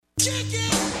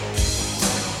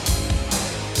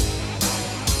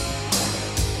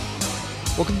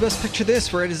Welcome to Best Picture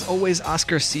This, where it is always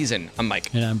Oscar season. I'm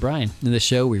Mike. And I'm Brian. In this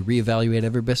show, we reevaluate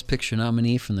every Best Picture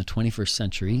nominee from the 21st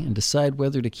century and decide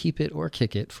whether to keep it or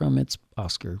kick it from its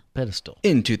Oscar pedestal.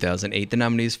 In 2008, the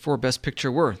nominees for Best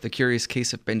Picture were The Curious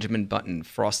Case of Benjamin Button,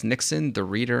 Frost Nixon, The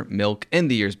Reader, Milk, and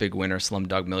the year's big winner,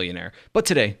 Slumdog Millionaire. But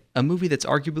today, a movie that's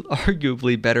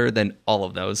arguably better than all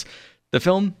of those. The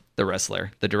film, The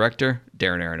Wrestler. The director,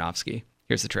 Darren Aronofsky.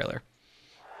 Here's the trailer.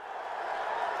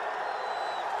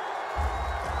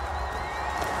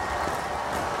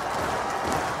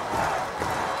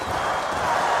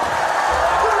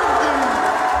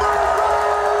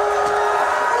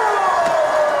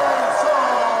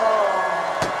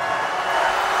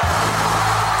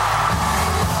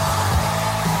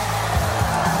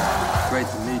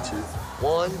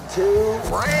 One, two,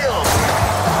 round!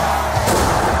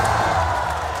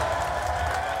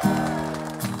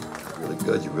 Really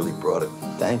good. You really brought it.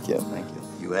 Thank you, thank you.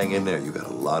 You hang in there. You got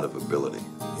a lot of ability.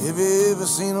 Have you ever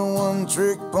seen a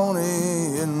one-trick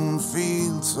pony and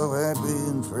feel so happy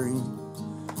and free?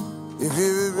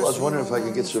 Well, I was wondering if I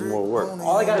could get some more work.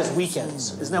 All I got is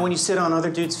weekends. Isn't that when you sit on other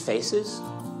dudes' faces?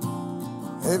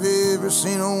 Have you ever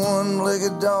seen a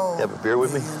one-legged dog? Have a beer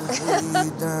with me?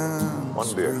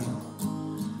 One beer.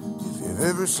 You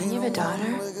have a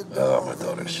daughter? Oh, my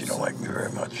daughter. She don't like me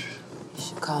very much. You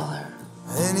should call her.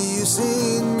 And you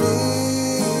seen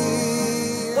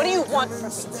me? What do you want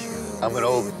from me? I'm an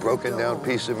old, broken-down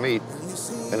piece of meat,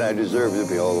 and I deserve to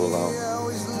be all alone.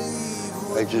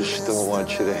 I just don't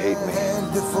want you to hate me.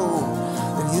 And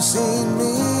you seen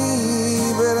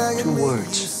me, but I 2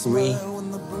 words.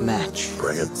 Rematch.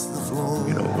 Bring it.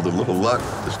 You know, with a little luck,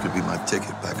 this could be my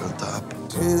ticket back on top.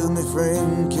 Tell me,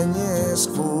 friend, can you ask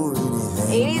for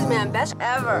anything? 80s man, best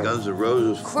ever. Guns N'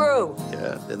 Roses. Crew.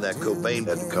 Yeah, then that Cobain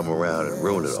had to come around and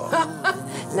ruin it all.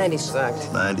 90s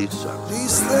sucked. 90s sucked.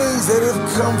 These things that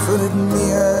have comforted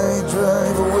me, I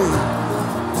drive away.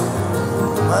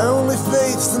 My only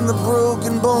faith's in the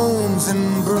broken bones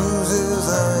and bruises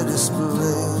I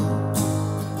display.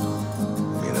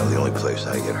 You know, the only place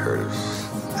I get hurt is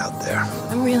out there.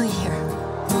 I'm really here.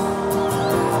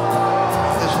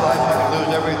 This life, you can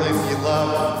lose everything you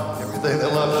love, everything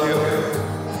that loves you.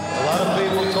 A lot of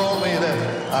people told me that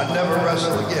I'd never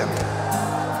wrestle again.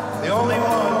 The only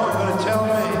one who's going to tell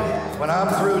me when I'm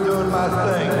through doing my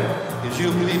thing is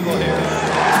you people here.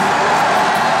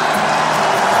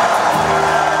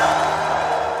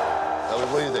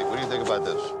 What do you think? What do you think about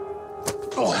this?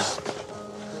 Oh.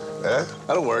 Eh?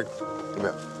 That'll work. Come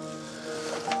here.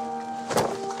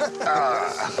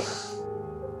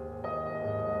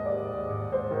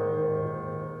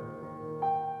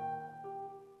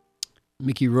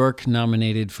 Mickey Rourke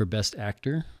nominated for Best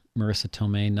Actor. Marissa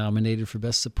Tomei nominated for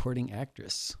Best Supporting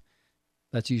Actress.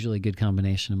 That's usually a good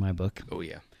combination in my book. Oh,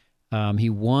 yeah. He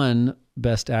won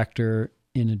Best Actor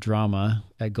in a Drama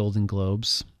at Golden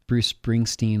Globes. Bruce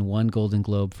Springsteen won Golden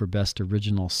Globe for Best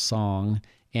Original Song,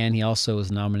 and he also was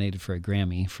nominated for a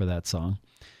Grammy for that song.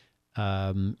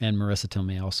 And Marissa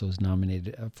Tomei also was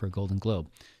nominated for a Golden Globe.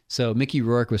 So Mickey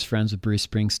Rourke was friends with Bruce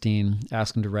Springsteen,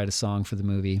 asked him to write a song for the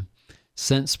movie,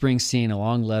 sent Springsteen a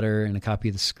long letter and a copy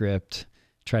of the script,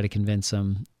 tried to convince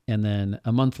him. And then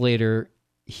a month later,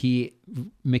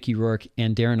 Mickey Rourke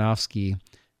and Darren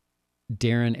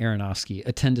Aronofsky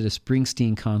attended a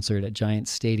Springsteen concert at Giant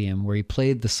Stadium where he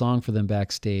played the song for them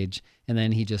backstage, and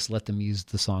then he just let them use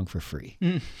the song for free.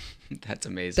 That's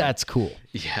amazing. That's cool.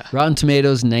 Yeah. Rotten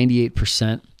Tomatoes,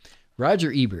 98%.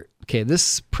 Roger Ebert. Okay,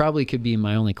 this probably could be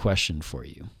my only question for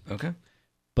you. Okay.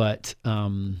 But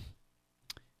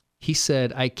he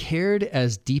said, I cared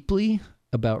as deeply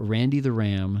about Randy the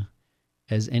Ram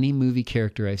as any movie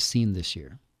character I've seen this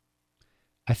year.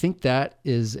 I think that's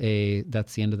the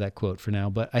end of that quote for now,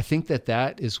 but I think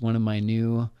that is one of my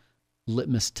new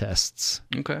litmus tests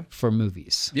for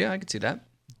movies. Yeah, I could see that.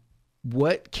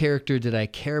 What character did I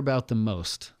care about the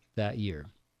most that year?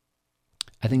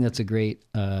 I think that's a great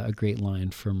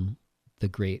line from the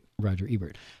great Roger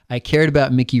Ebert. I cared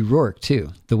about Mickey Rourke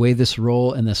too. The way this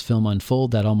role and this film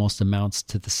unfold, that almost amounts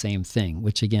to the same thing,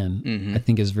 which again, I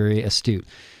think is very astute.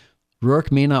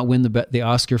 Rourke may not win the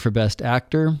Oscar for Best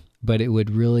Actor, but it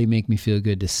would really make me feel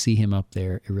good to see him up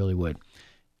there. It really would.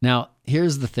 Now,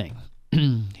 here's the thing.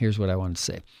 Here's what I want to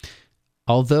say.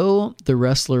 Although The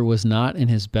Wrestler was not in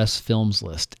his best films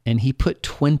list, and he put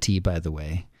 20, by the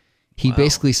way, he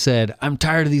basically said, I'm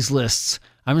tired of these lists.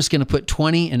 I'm just going to put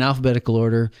 20 in alphabetical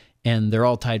order, and they're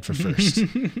all tied for first,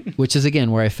 which is, again,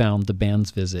 where I found The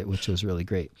Band's Visit, which was really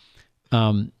great.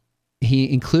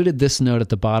 He included this note at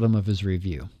the bottom of his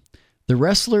review. The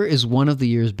Wrestler is one of the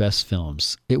year's best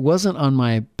films. It wasn't on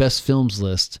my best films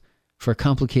list for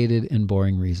complicated and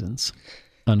boring reasons.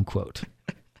 Unquote.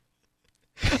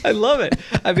 I love it.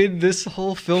 I mean, this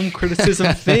whole film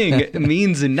criticism thing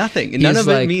means nothing. None of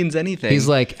it means anything. He's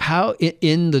like, how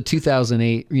in the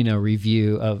 2008,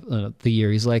 review of the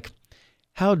year, he's like,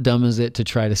 how dumb is it to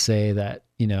try to say that,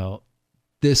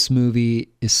 this movie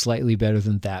is slightly better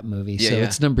than that movie. Yeah, so yeah.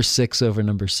 it's number 6 over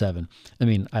number 7. I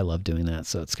mean, I love doing that,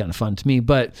 so it's kind of fun to me.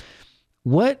 But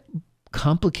what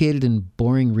complicated and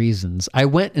boring reasons? I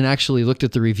went and actually looked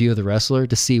at the review of The Wrestler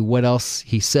to see what else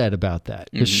he said about that.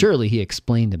 Because surely he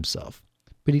explained himself,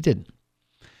 but he didn't.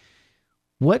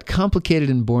 What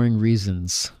complicated and boring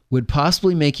reasons would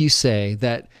possibly make you say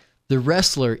that The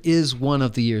Wrestler is one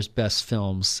of the year's best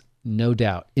films? No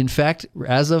doubt. In fact,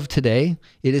 as of today,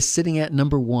 it is sitting at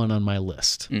number 1 on my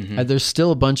list. There's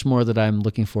still a bunch more that I'm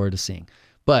looking forward to seeing.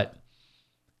 But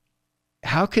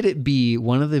how could it be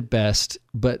one of the best,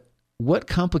 but what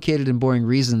complicated and boring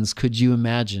reasons could you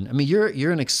imagine? I mean,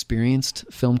 you're an experienced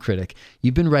film critic.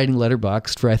 You've been writing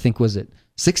Letterboxd for, I think, was it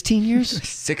 16 years?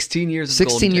 16 years of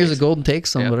 16 years of Golden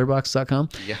Takes on Letterboxd.com.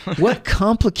 Yeah. What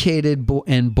complicated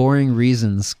and boring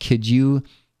reasons could you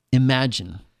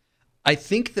imagine? I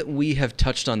think that we have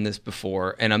touched on this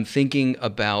before, and I'm thinking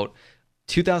about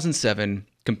 2007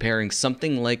 comparing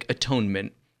something like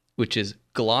Atonement, which is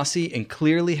glossy and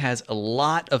clearly has a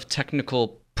lot of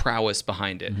technical prowess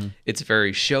behind it. It's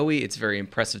very showy. It's very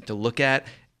impressive to look at.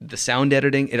 The sound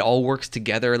editing, it all works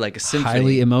together like a symphony.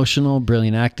 Highly emotional,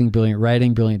 brilliant acting, brilliant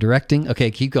writing, brilliant directing. Okay,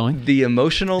 keep going. The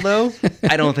emotional, though,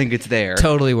 I don't think it's there.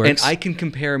 Totally works. And I can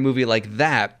compare a movie like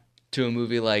that to a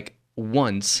movie like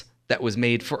Once that was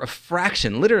made for a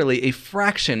fraction, literally a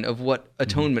fraction of what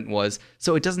Atonement was.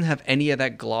 So it doesn't have any of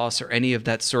that gloss or any of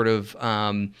that sort of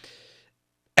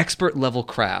expert level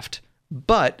craft,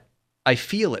 but I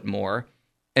feel it more.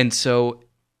 And so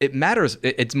it matters.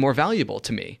 It's more valuable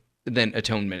to me than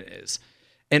Atonement is.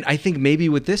 And I think maybe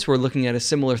with this, we're looking at a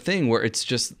similar thing where it's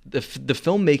just the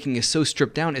filmmaking is so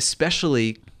stripped down,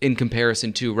 especially in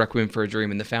comparison to Requiem for a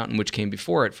Dream and The Fountain, which came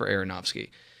before it for Aronofsky.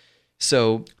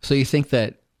 So you think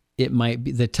that it might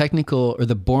be the technical or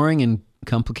the boring and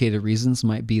complicated reasons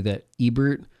might be that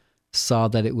Ebert saw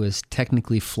that it was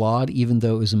technically flawed, even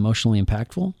though it was emotionally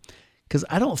impactful? Because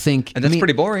I don't think... And that's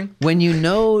pretty boring. When you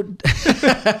know...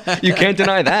 You can't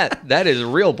deny that. That is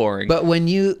real boring. But when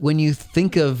you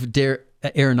think of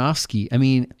Aronofsky, I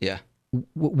mean, yeah.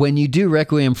 When you do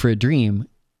Requiem for a Dream,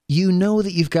 you know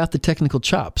that you've got the technical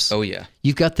chops. Oh, yeah.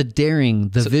 You've got the daring,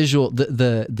 the visual,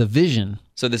 the vision.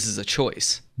 So this is a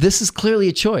choice. This is clearly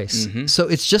a choice. So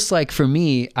it's just like, for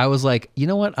me, I was like, you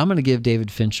know what? I'm going to give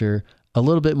David Fincher a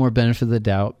little bit more benefit of the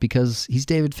doubt because he's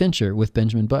David Fincher with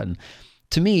Benjamin Button.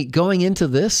 To me, going into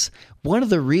this, one of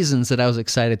the reasons that I was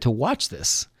excited to watch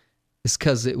this is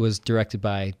because it was directed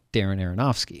by Darren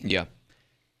Aronofsky. Yeah.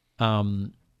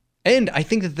 And I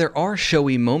think that there are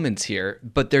showy moments here,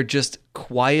 but they're just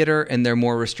quieter and they're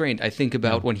more restrained. I think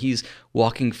about when he's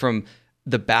walking from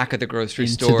the back of the grocery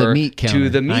store to the meat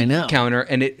counter,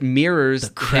 and it mirrors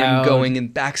him going in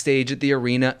backstage at the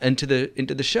arena into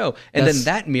the show. And then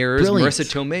that mirrors Marissa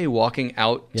Tomei walking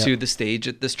out to the stage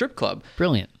at the strip club.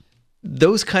 Brilliant.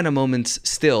 Those kind of moments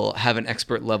still have an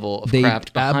expert level of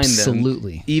craft behind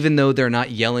them. Even though they're not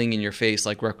yelling in your face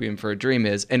like Requiem for a Dream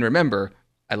is. And remember,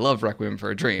 I love Requiem for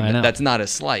a Dream. That's not a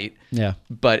slight. Yeah.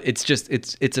 But it's just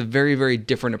it's a very, very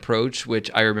different approach,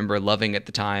 which I remember loving at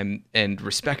the time and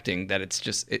respecting that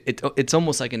it's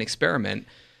almost like an experiment.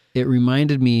 It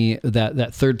reminded me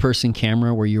that third person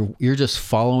camera where you're just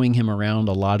following him around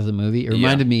a lot of the movie. It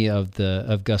reminded me of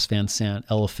Gus Van Sant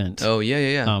Elephant. Oh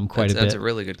yeah. Quite a bit. That's a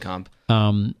really good comp.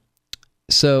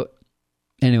 So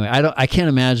anyway, I can't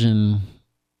imagine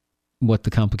what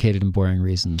the complicated and boring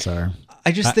reasons are.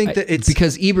 I just think that it's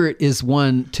because Ebert is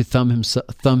one to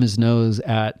thumb his nose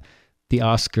at the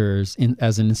Oscars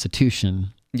as an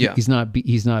institution. Yeah, he's not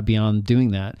beyond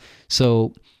doing that.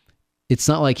 So it's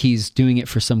not like he's doing it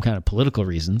for some kind of political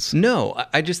reasons. No,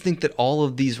 I just think that all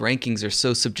of these rankings are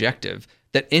so subjective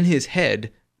that in his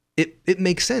head, it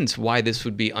makes sense why this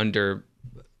would be under,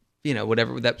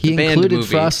 whatever that he band included movie.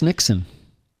 Frost Nixon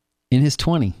in his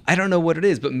 20. I don't know what it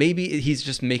is, but maybe he's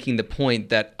just making the point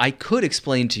that I could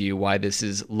explain to you why this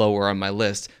is lower on my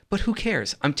list, but who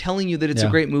cares? I'm telling you that it's a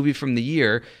great movie from the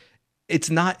year. It's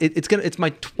not. It's my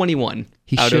 21.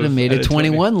 He should have made a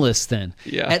 21 list then.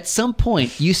 Yeah. At some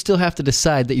point, you still have to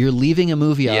decide that you're leaving a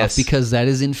movie off because that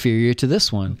is inferior to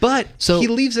this one. But he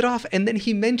leaves it off and then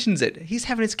he mentions it. He's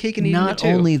having his cake and eating it too.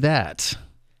 Not only that,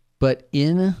 but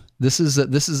this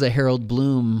is a Harold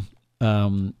Bloom,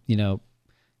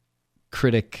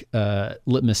 critic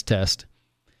litmus test.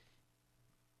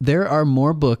 There are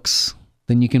more books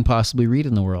than you can possibly read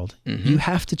in the world. You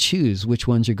have to choose which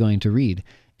ones you're going to read.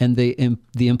 And the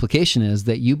implication is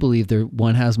that you believe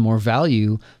one has more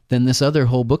value than this other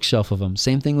whole bookshelf of them.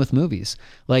 Same thing with movies.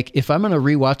 Like if I'm going to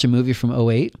rewatch a movie from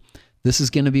 2008, this is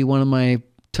going to be one of my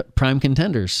prime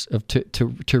contenders to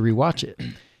rewatch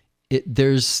it.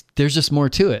 There's just more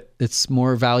to it. It's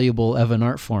more valuable of an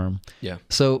art form. Yeah.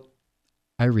 So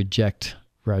I reject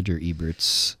Roger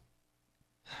Ebert's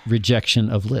rejection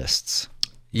of lists.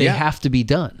 They have to be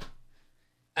done.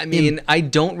 I mean, I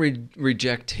don't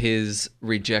reject his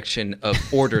rejection of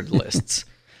ordered lists.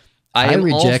 I am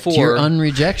reject all for, your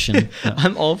unrejection. No.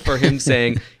 I'm all for him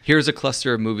saying, here's a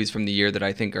cluster of movies from the year that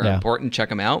I think are important. Check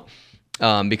them out.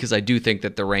 Because I do think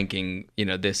that the ranking,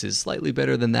 this is slightly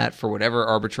better than that for whatever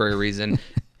arbitrary reason.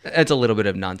 It's a little bit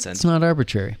of nonsense. It's not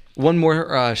arbitrary. One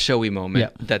more showy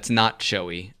moment that's not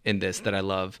showy in this that I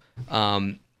love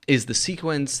is the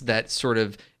sequence that sort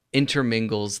of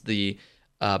intermingles the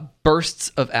bursts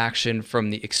of action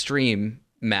from the extreme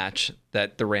match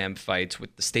that the Ram fights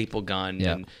with the staple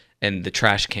gun and the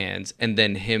trash cans, and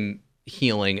then him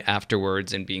healing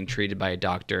afterwards and being treated by a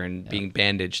doctor and being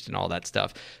bandaged and all that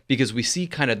stuff. Because we see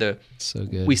kind of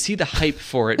we see the hype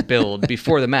for it build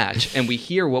before the match, and we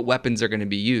hear what weapons are going to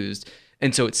be used,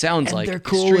 and so it sounds like they're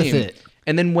cool extreme. with it.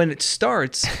 And then when it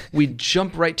starts, we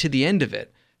jump right to the end of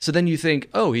it. So then you think,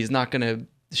 oh, he's not going to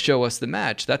show us the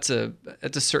match. That's a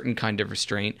certain kind of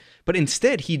restraint. But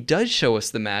instead, he does show us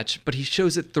the match, but he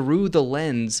shows it through the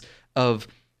lens of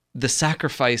the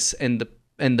sacrifice and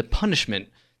the punishment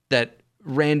that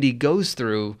Randy goes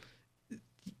through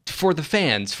for the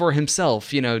fans, for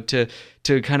himself, to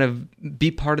kind of be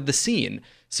part of the scene.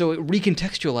 So it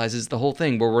recontextualizes the whole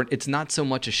thing where it's not so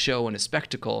much a show and a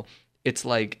spectacle. It's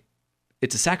like,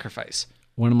 it's a sacrifice.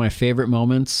 One of my favorite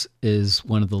moments is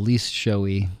one of the least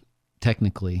showy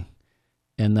technically,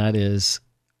 and that is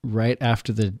right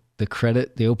after the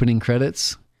opening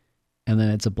credits, and then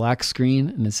it's a black screen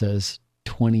and it says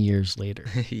 20 years later.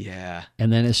 Yeah.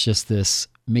 And then it's just this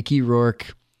Mickey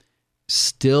Rourke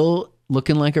still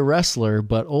looking like a wrestler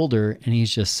but older, and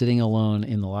he's just sitting alone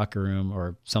in the locker room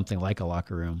or something like a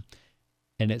locker room,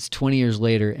 and it's 20 years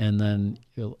later, and then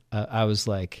I was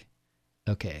like,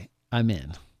 okay, I'm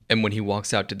in. And when he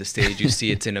walks out to the stage, you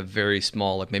see it's in a very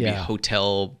small, like maybe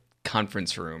hotel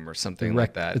conference room or something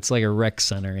like that. It's like a rec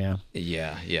center,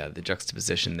 Yeah, the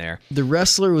juxtaposition there. The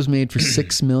Wrestler was made for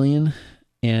 $6 million,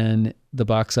 and the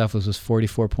box office was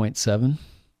 44.7.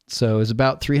 So it was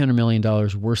about $300 million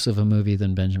worse of a movie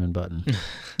than Benjamin Button.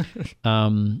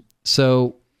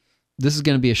 So this is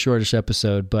going to be a shortish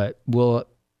episode, but we'll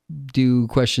do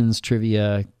questions,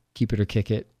 trivia, keep it or kick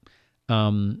it.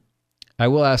 I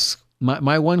will ask,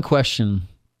 my one question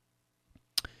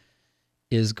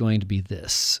is going to be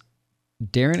this.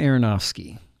 Darren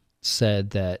Aronofsky said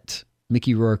that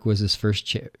Mickey Rourke was his first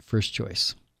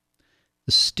choice.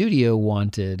 The studio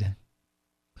wanted,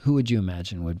 who would you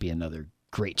imagine would be another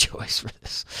great choice for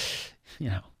this?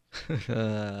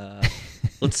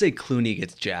 Let's say Clooney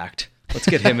gets jacked. Let's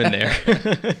get him in there.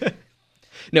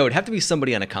 No, it'd have to be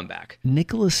somebody on a comeback.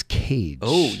 Nicolas Cage.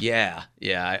 Oh, yeah,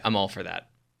 I'm all for that.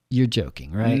 You're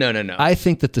joking, right? No. I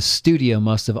think that the studio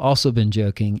must have also been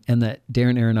joking, and that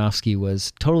Darren Aronofsky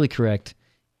was totally correct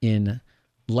in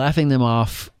laughing them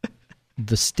off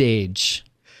the stage.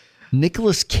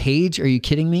 Nicolas Cage, are you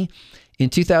kidding me? In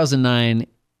 2009,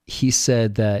 he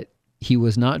said that he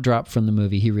was not dropped from the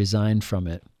movie. He resigned from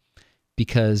it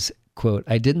because, quote,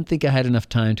 I didn't think I had enough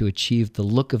time to achieve the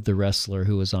look of the wrestler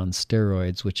who was on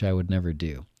steroids, which I would never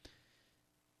do.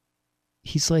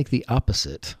 He's like the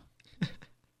opposite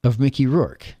of Mickey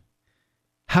Rourke.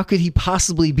 How could he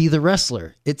possibly be the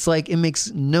wrestler? It's like, it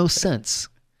makes no sense.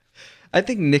 I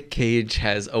think Nick Cage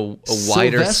has a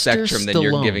wider spectrum than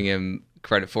you're giving him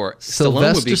credit for.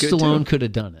 Stallone would be good Stallone too. could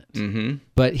have done it. Mm-hmm.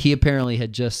 But he apparently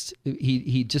had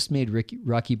he just made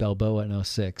Rocky Balboa in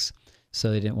 2006,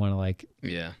 so they didn't want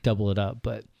to double it up.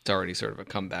 But it's already sort of a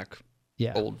comeback,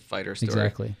 old fighter story.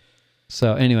 Exactly.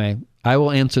 So anyway, I will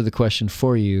answer the question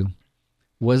for you.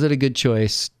 Was it a good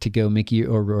choice to go Mickey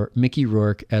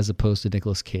Rourke as opposed to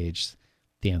Nicolas Cage?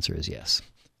 The answer is yes.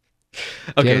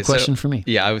 Okay, do you have a question for me?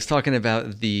 Yeah, I was talking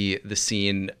about the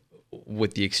scene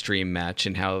with the extreme match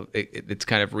and how it's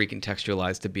kind of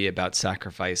recontextualized to be about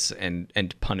sacrifice and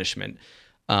punishment.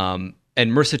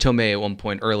 And Marissa Tomei at one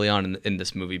point early on in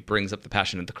this movie brings up the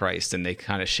Passion of the Christ, and they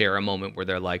kind of share a moment where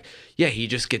they're like, yeah, he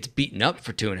just gets beaten up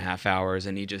for 2.5 hours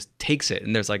and he just takes it.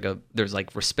 And there's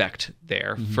like respect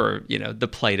there for, the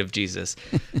plight of Jesus.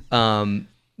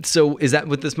 So is that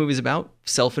what this movie's about?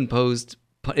 Self-imposed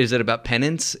Is it about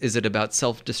penance? Is it about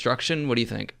self-destruction? What do you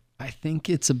think? I think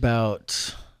it's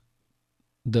about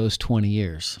those 20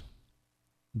 years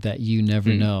that you never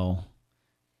know.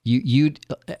 You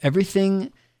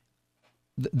everything.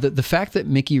 The fact that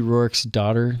Mickey Rourke's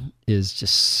daughter is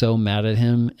just so mad at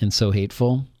him and so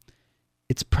hateful,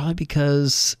 it's probably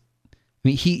because, I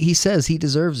mean, he says he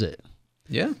deserves it.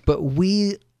 Yeah. But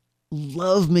we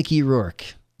love Mickey Rourke.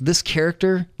 This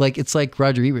character, like, it's like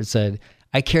Roger Ebert said,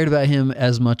 I cared about him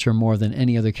as much or more than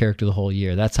any other character the whole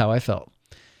year. That's how I felt.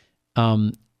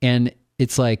 And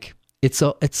it's like,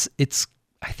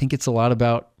 I think it's a lot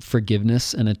about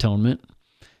forgiveness and atonement.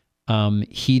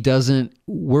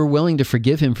 We're willing to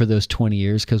forgive him for those 20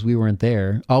 years because we weren't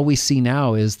there. All we see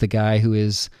now is the guy who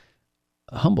is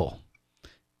humble,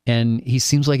 and he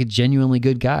seems like a genuinely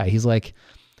good guy. He's like,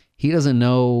 he doesn't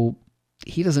know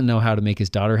how to make his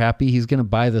daughter happy. He's going to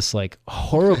buy this like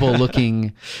horrible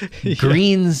looking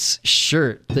greens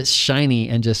shirt that's shiny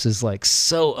and just is like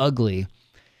so ugly.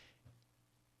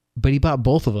 But he bought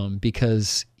both of them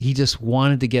because he just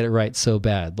wanted to get it right so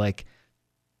bad. Like,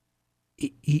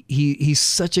 he's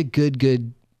such a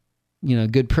good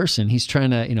person. He's trying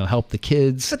to, help the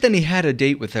kids. But then he had a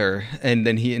date with her, and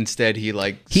then he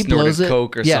snorted blows it.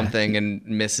 coke or Yeah. something and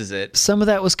misses it. Some of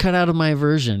that was cut out of my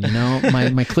version,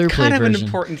 my clear play Kind of version. an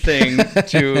important thing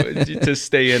to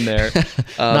stay in there.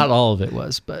 Not all of it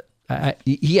was, but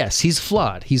yes, he's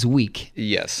flawed. He's weak.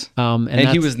 Yes. And and he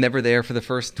that's- was never there for the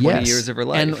first 20 years of her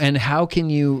life. And how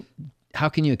can you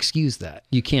excuse that?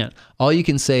 You can't. All you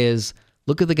can say is,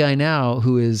 look at the guy now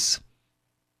who is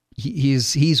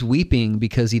he's weeping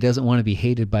because he doesn't want to be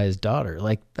hated by his daughter.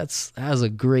 Like, that was a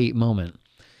great moment.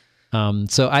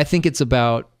 So I think it's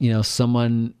about,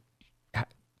 someone,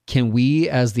 can we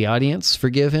as the audience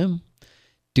forgive him?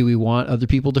 Do we want other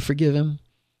people to forgive him?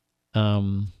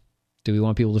 Do we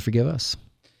want people to forgive us?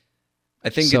 I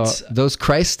think So it's those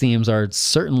Christ themes are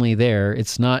certainly there.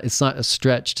 It's not a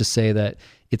stretch to say that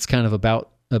it's kind of about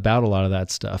a lot of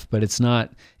that stuff, but it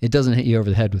doesn't hit you over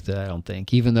the head with it, I don't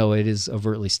think, even though it is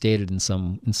overtly stated in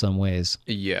some ways.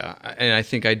 Yeah, and I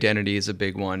think identity is a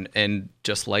big one, and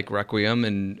just like Requiem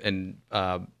and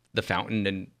The Fountain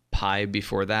and Pi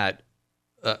before that,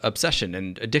 obsession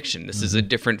and addiction. This is a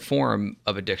different form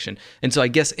of addiction, and so I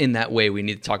guess in that way we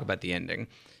need to talk about the ending,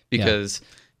 because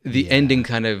the ending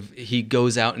kind of, he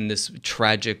goes out in this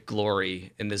tragic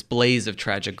glory, in this blaze of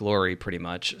tragic glory, pretty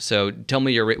much. So tell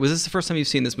me was this the first time you've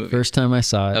seen this movie? First time I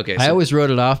saw it. Okay, I so- always wrote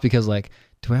it off because, like,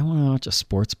 do I want to watch a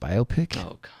sports biopic?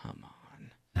 Oh, come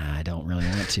on. Nah, I don't really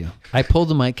want to. I pulled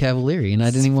the Mike Cavalieri and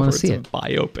I didn't even want to see it.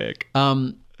 Biopic.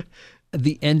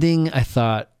 The ending I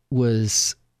thought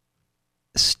was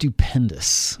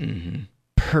stupendous.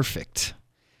 Perfect.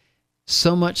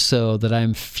 So much so that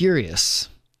I'm furious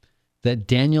that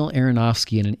Daniel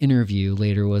Aronofsky in an interview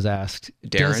later was asked,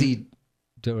 Darren? does he,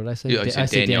 what did I say? You said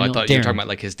said Daniel. I thought you were Darren. talking about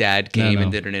like his dad came No.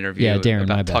 and did an interview Yeah, Darren,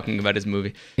 my about bad. talking about his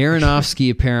movie.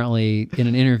 Aronofsky apparently in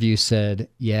an interview said,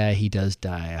 yeah, he does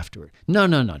die afterward. No.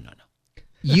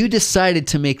 You decided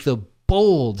to make the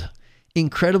bold,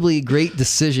 incredibly great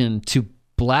decision to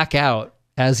black out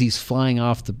as he's flying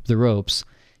off the ropes.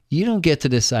 You don't get to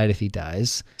decide if he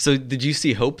dies. So did you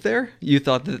see hope there? You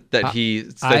thought that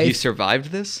he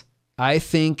survived this? I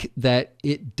think that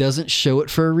it doesn't show it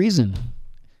for a reason.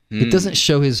 It doesn't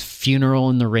show his funeral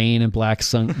in the rain and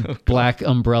black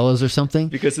umbrellas or something.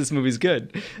 Because this movie's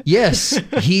good. Yes,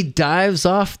 he dives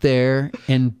off there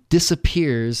and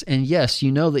disappears. And yes, you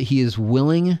know that he is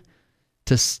willing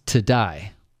to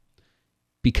die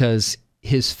because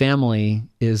his family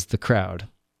is the crowd.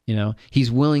 He's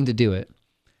willing to do it.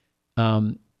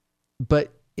 But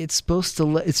it's supposed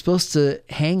to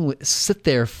sit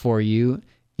there for you.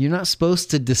 You're not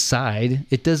supposed to decide.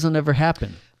 It doesn't ever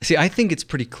happen. See, I think it's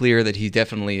pretty clear that he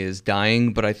definitely is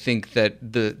dying, but I think that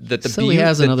the So he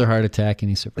has another heart attack and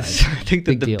he survives. I think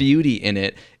that Big the deal. beauty in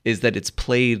it is that it's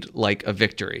played like a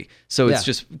victory. So it's Yeah.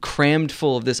 just crammed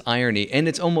full of this irony, and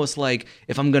it's almost like,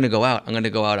 if I'm going to go out, I'm going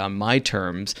to go out on my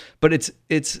terms. But it's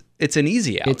an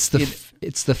easy out. It's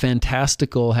the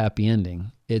fantastical happy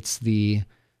ending. It's the,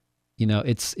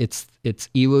 it's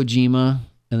Iwo Jima,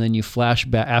 and then you flash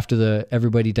back after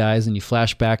everybody dies, and you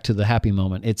flash back to the happy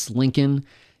moment. It's Lincoln,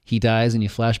 he dies, and you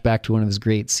flash back to one of his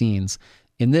great scenes.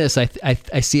 In this, I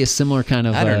see a similar kind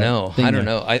of. I don't know. thing I don't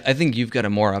there. know. I think you've got a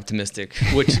more optimistic,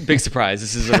 which big surprise.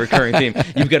 This is a recurring theme.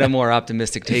 You've got a more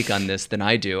optimistic take on this than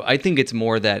I do. I think it's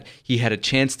more that he had a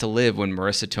chance to live when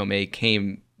Marissa Tomei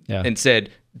came and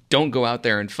said, "Don't go out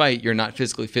there and fight. You're not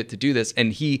physically fit to do this."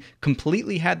 And he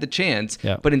completely had the chance,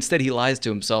 but instead he lies to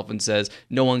himself and says,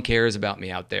 "No one cares about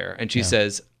me out there." And she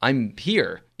says, "I'm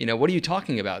here. What are you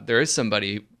talking about? There is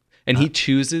somebody And he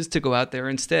chooses to go out there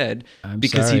instead I'm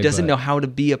because sorry, he doesn't but know how to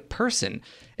be a person.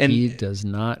 And he does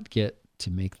not get to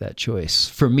make that choice.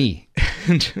 For me,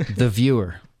 the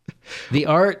viewer. The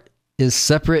art is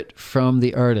separate from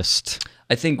the artist.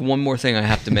 I think one more thing I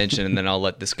have to mention, and then I'll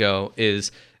let this go,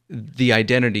 is the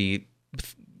identity.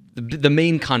 The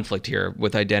main conflict here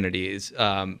with identity is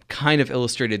kind of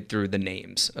illustrated through the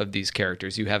names of these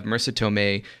characters. You have Marissa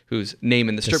Tomei, whose name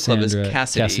in the strip club is Cassandra-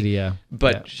 Cassidy, yeah.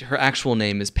 but her actual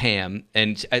name is Pam.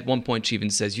 And at one point, she even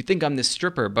says, "You think I'm this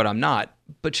stripper, but I'm not."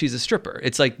 But she's a stripper.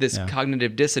 It's like this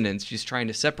cognitive dissonance. She's trying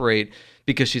to separate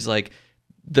because she's like,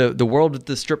 the world at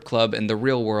the strip club and the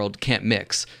real world can't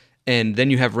mix. And then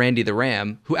you have Randy the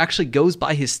Ram, who actually goes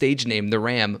by his stage name, the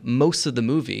Ram, most of the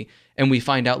movie. And we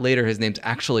find out later his name's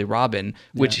actually Robin,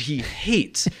 which he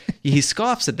hates. He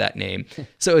scoffs at that name.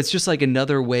 So it's just like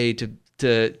another way to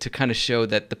kind of show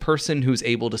that the person who's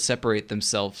able to separate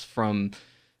themselves from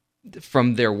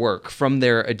their work, from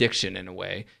their addiction in a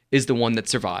way, is the one that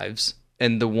survives.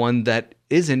 And the one that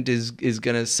isn't is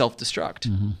going to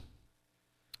self-destruct.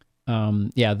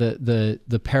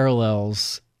 The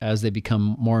parallels as they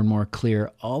become more and more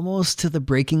clear, almost to the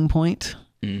breaking point.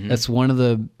 That's one of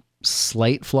the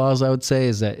slight flaws, I would say,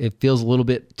 is that it feels a little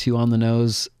bit too on the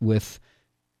nose with,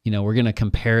 we're going to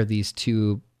compare these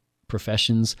two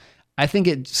professions. I think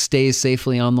it stays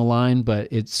safely on the line, but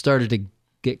it started to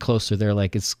get closer there.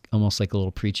 Like it's almost like a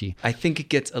little preachy. I think it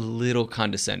gets a little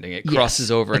condescending. It crosses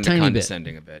over a into tiny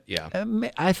condescending a bit. Yeah.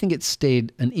 I think it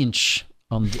stayed an inch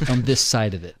on this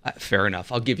side of it. Fair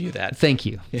enough. I'll give you that. Thank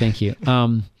you. Thank you.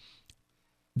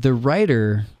 The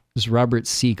writer is Robert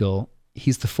Siegel.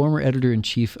 He's the former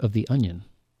editor-in-chief of The Onion.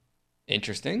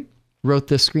 Interesting. Wrote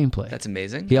this screenplay. That's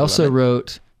amazing. He also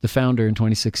wrote The Founder in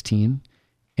 2016.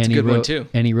 It's a good one, too.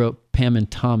 And he wrote Pam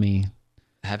and Tommy.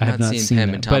 I have not seen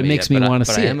Pam and Tommy, but it makes me want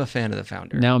to see it. But I am a fan of The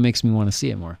Founder. Now it makes me want to see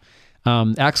it more.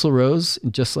 Axl Rose,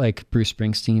 just like Bruce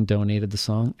Springsteen donated the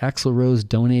song, Axl Rose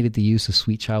donated the use of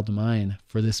Sweet Child of Mine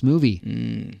for this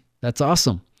movie. That's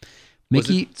awesome. Was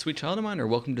it Sweet Child of Mine or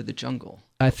Welcome to the Jungle?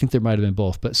 I think there might have been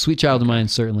both, but Sweet Child of Mine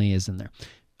certainly is in there.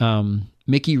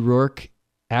 Mickey Rourke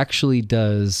actually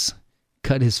does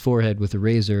cut his forehead with a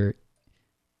razor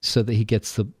so that he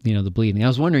gets the bleeding. I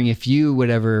was wondering if you would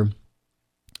ever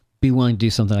be willing to do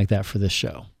something like that for this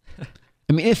show.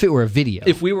 I mean, if it were a video.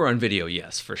 If we were on video,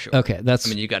 yes, for sure. Okay, that's. I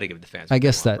mean, you got to give the fans. I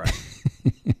guess that. Right.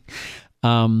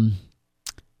 Darren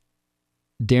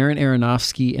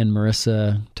Aronofsky and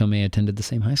Marissa Tomei attended the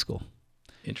same high school.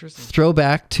 Interesting.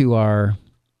 Throwback to our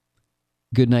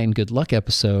Good Night and Good Luck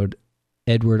episode,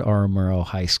 Edward R. Murrow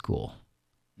High School.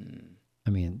 I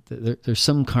mean, there's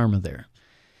some karma there.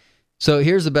 So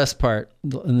here's the best part,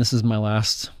 and this is my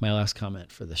last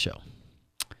comment for the show.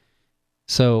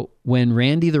 So when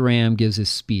Randy the Ram gives his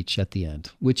speech at the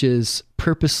end, which is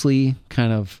purposely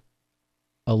kind of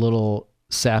a little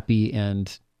sappy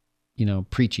and,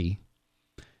 preachy,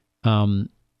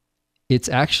 it's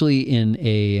actually in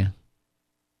a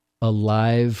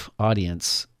live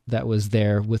audience that was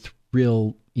there with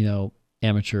real,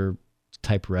 amateur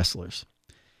type wrestlers.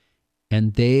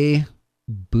 And they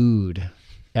booed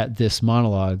at this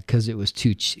monologue because it was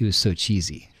so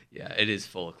cheesy. Yeah, it is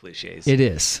full of cliches. It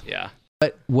is. Yeah.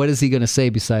 But what is he going to say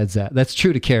besides that? That's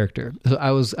true to character. So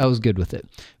I was good with it.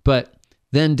 But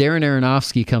then Darren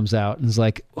Aronofsky comes out and is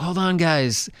like, "Hold on,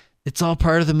 guys. It's all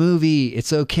part of the movie.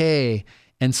 It's okay."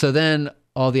 And so then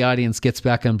all the audience gets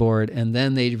back on board, and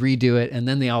then they redo it, and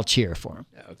then they all cheer for him.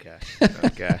 Okay.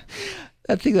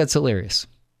 I think that's hilarious.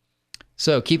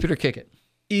 So keep it or kick it.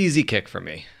 Easy kick for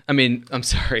me. I mean, I'm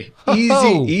sorry.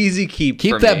 Oh, Easy keep for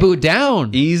me. Keep that boo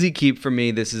down. Easy keep for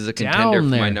me. This is a contender for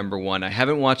my there. number one. I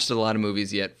haven't watched a lot of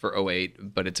movies yet for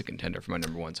 08, but it's a contender for my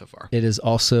number one so far. It is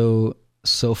also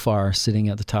so far sitting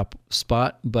at the top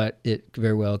spot, but it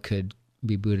very well could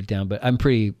be booted down. But I'm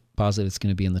pretty positive it's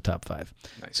going to be in the top 5.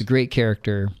 Nice. It's a great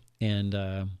character. And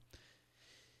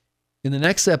in the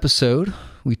next episode,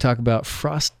 we talk about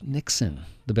Frost Nixon,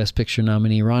 the Best Picture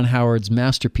nominee, Ron Howard's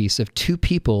masterpiece of two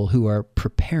people who are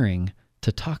preparing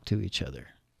to talk to each other.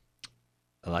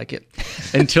 I like it.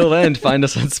 Until then, find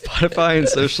us on Spotify and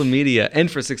social media.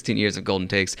 And for 16 years of Golden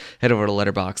Takes, head over to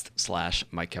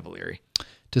Letterboxd/Mike Cavalieri.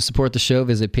 To support the show,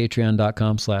 visit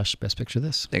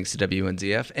patreon.com/bestpicturethis. Thanks to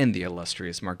WNZF and the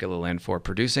illustrious Mark Gilliland for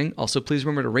producing. Also, please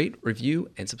remember to rate, review,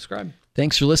 and subscribe.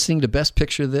 Thanks for listening to Best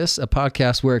Picture This, a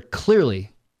podcast where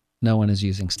clearly no one is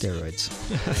using steroids.